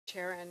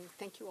Chair, and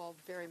thank you all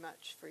very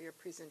much for your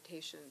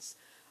presentations.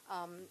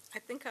 I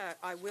think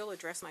I will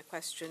address my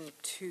question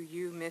to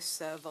you,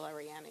 Ms.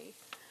 Valleriani.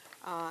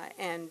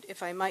 And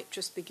if I might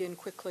just begin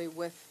quickly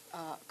with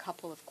a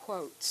couple of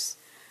quotes.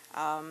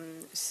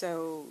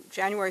 So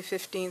January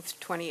 15th,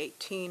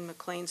 2018,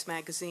 Maclean's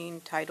magazine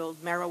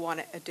titled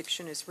 "Marijuana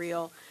Addiction is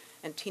Real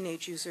and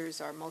Teenage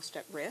Users Are Most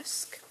at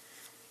Risk."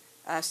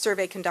 A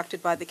survey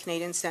conducted by the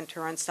Canadian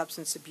Centre on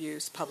Substance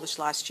Abuse published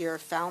last year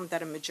found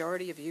that a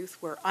majority of youth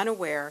were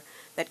unaware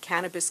that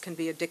cannabis can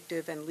be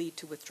addictive and lead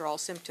to withdrawal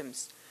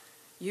symptoms.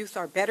 Youth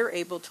are better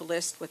able to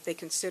list what they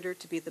consider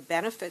to be the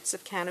benefits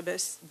of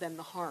cannabis than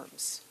the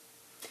harms.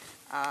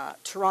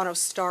 Toronto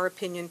Star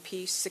opinion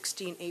piece,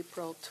 16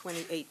 April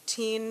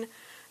 2018,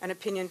 an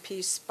opinion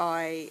piece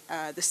by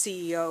the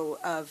CEO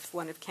of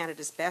one of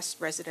Canada's best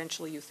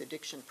residential youth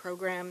addiction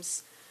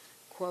programs,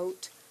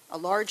 quote, "A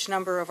large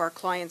number of our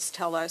clients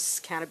tell us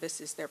cannabis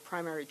is their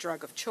primary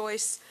drug of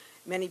choice.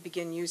 Many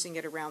begin using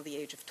it around the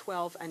age of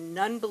 12, and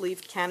none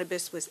believed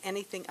cannabis was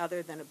anything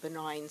other than a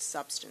benign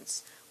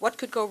substance. What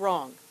could go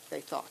wrong, they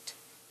thought?"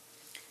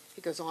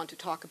 He goes on to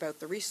talk about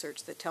the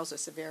research that tells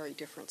us a very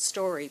different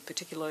story,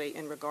 particularly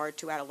in regard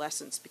to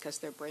adolescents, because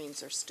their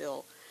brains are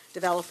still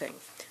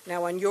developing.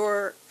 Now, on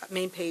your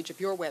main page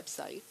of your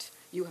website,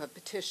 you have a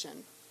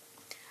petition.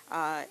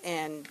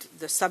 And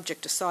the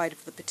subject aside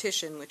of the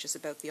petition, which is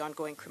about the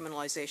ongoing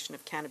criminalization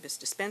of cannabis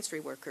dispensary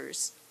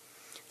workers,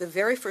 the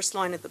very first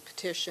line of the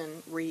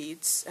petition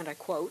reads, and I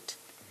quote,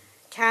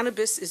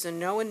 "Cannabis is a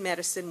known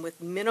medicine with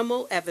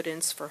minimal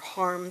evidence for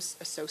harms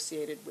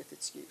associated with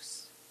its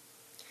use."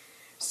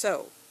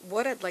 So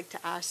what I'd like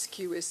to ask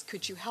you is,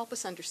 could you help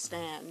us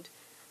understand,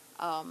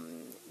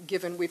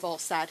 given we've all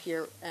sat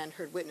here and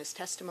heard witness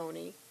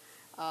testimony,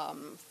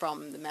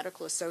 from the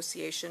Medical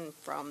Association,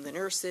 from the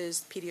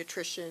nurses,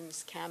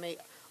 pediatricians, CAMA,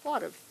 a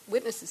lot of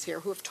witnesses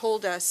here who have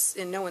told us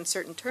in no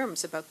uncertain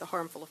terms about the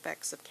harmful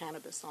effects of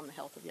cannabis on the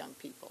health of young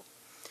people.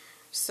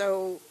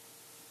 So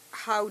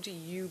how do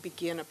you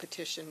begin a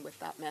petition with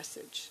that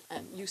message?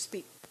 And you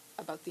speak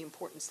about the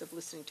importance of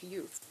listening to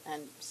youth,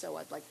 and so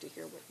I'd like to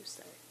hear what you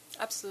say.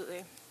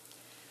 Absolutely.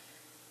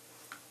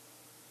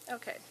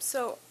 Okay,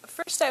 so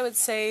first I would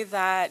say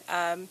that,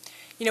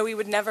 we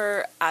would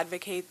never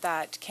advocate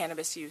that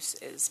cannabis use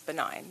is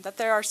benign, that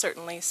there are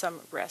certainly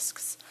some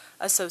risks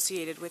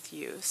associated with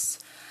use.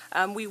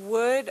 We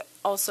would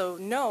also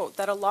note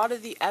that a lot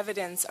of the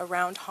evidence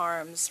around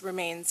harms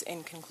remains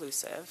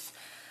inconclusive.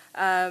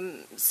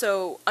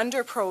 So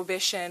under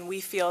prohibition,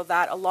 we feel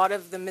that a lot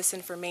of the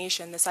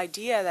misinformation, this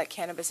idea that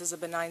cannabis is a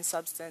benign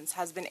substance,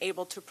 has been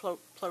able to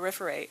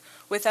proliferate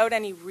without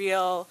any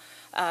real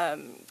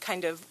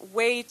kind of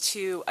way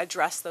to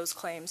address those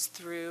claims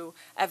through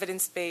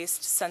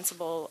evidence-based,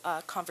 sensible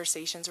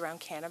conversations around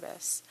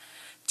cannabis.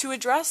 To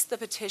address the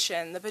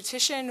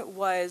petition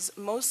was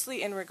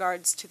mostly in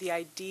regards to the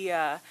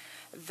idea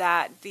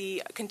that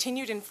the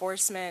continued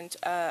enforcement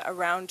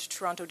around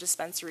Toronto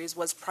dispensaries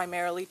was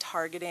primarily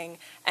targeting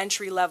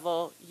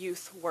entry-level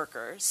youth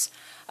workers,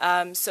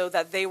 so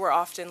that they were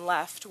often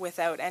left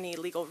without any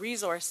legal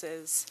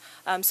resources.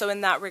 So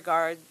in that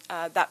regard,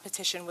 that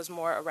petition was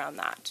more around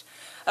that.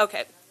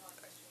 Okay.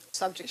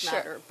 Subject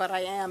matter, but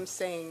I am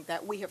saying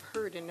that we have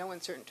heard in no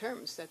uncertain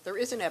terms that there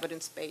is an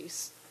evidence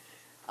base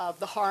of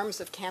the harms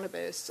of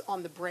cannabis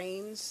on the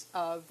brains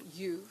of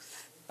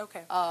youth.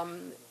 Okay.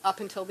 Up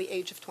until the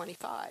age of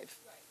 25.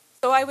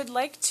 So I would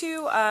like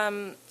to,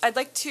 I'd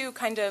like to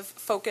kind of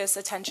focus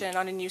attention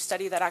on a new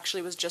study that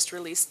actually was just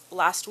released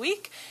last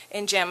week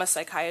in JAMA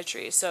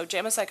Psychiatry. So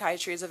JAMA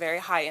Psychiatry is a very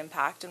high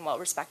impact and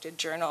well-respected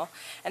journal,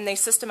 and they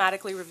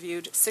systematically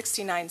reviewed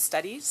 69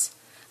 studies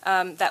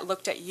that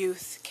looked at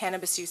youth,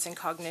 cannabis use, and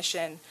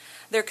cognition.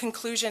 Their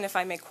conclusion, if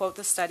I may quote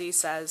the study,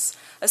 says,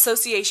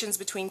 "Associations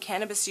between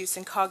cannabis use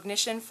and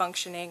cognition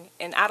functioning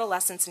in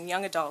adolescents and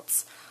young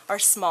adults are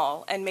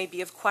small and may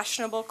be of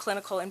questionable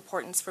clinical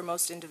importance for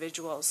most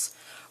individuals.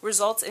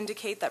 Results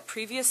indicate that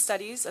previous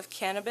studies of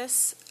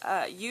cannabis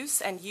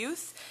use and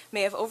youth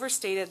may have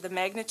overstated the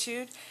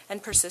magnitude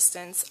and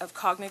persistence of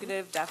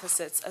cognitive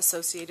deficits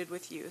associated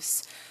with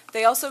use."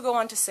 They also go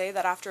on to say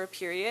that after a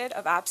period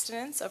of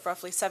abstinence of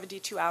roughly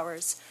 72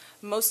 hours,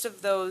 most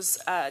of those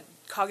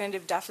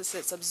cognitive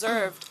deficits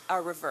observed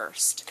are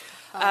reversed.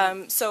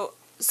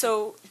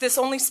 So this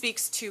only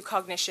speaks to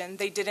cognition.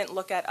 They didn't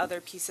look at other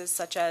pieces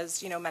such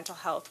as, mental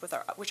health,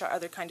 which are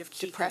other kind of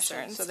key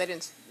concerns. So they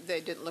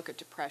didn't look at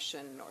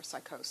depression or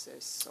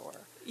psychosis or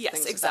yes,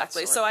 things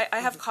exactly. Of that sort. So I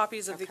have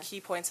copies of the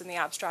key points in the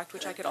abstract,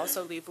 which I could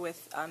also leave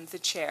with the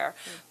chair.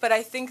 But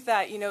I think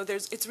that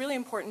it's really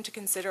important to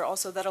consider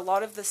also that a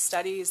lot of the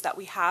studies that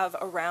we have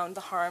around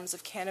the harms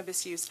of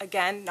cannabis use,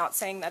 again, not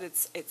saying that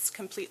it's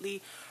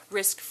completely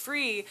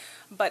risk-free,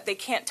 but they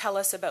can't tell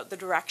us about the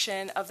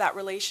direction of that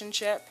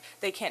relationship.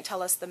 They can't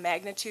tell us the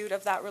magnitude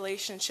of that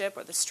relationship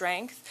or the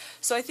strength.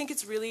 So I think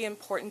it's really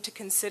important to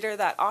consider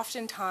that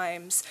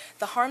oftentimes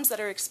the harms that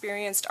are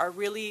experienced are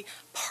really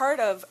part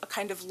of a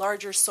kind of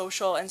larger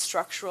social and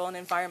structural and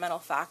environmental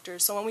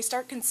factors. So when we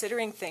start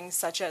considering things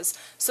such as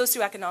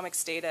socioeconomic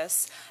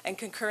status and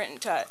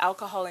concurrent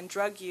alcohol and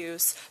drug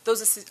use,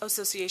 those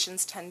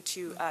associations tend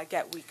to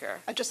get weaker.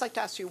 I'd just like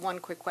to ask you one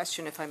quick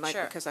question, if I might,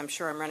 Sure. because I'm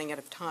sure I'm running out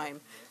of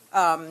time.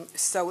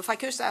 So if I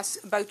could just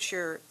ask about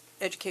your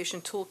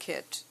education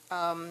toolkit.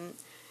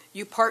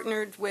 You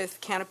partnered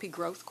with Canopy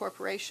Growth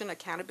Corporation, a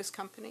cannabis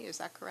company, is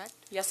that correct?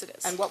 Yes, it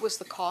is. And what was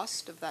the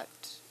cost of that?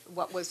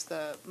 What was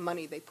the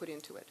money they put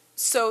into it?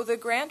 So the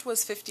grant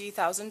was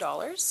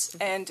 $50,000,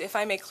 and if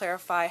I may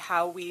clarify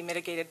how we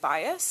mitigated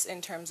bias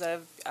in terms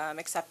of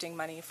accepting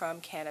money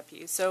from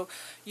Canopy. So,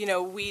 you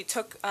know, we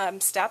took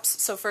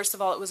steps. So first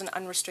of all, it was an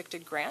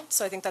unrestricted grant,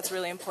 so I think that's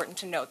really important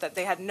to note that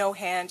they had no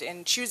hand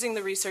in choosing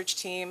the research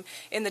team,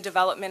 in the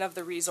development of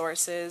the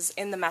resources,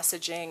 in the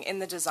messaging, in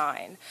the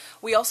design.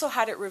 We also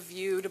had it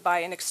reviewed by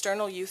an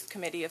external youth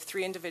committee of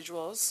 3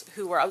 individuals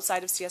who were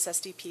outside of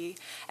CSSDP,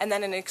 and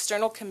then an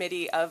external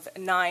committee of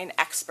 9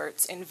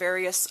 experts in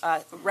various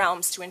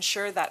realms to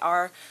ensure that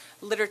our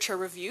literature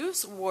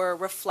reviews were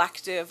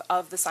reflective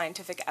of the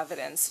scientific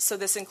evidence. So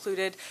this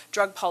included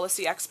drug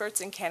policy experts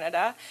in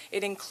Canada.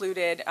 It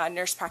included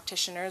nurse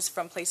practitioners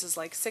from places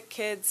like Sick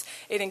Kids.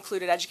 It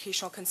included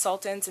educational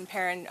consultants and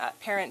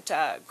parent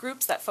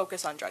groups that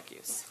focus on drug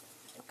use.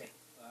 Okay.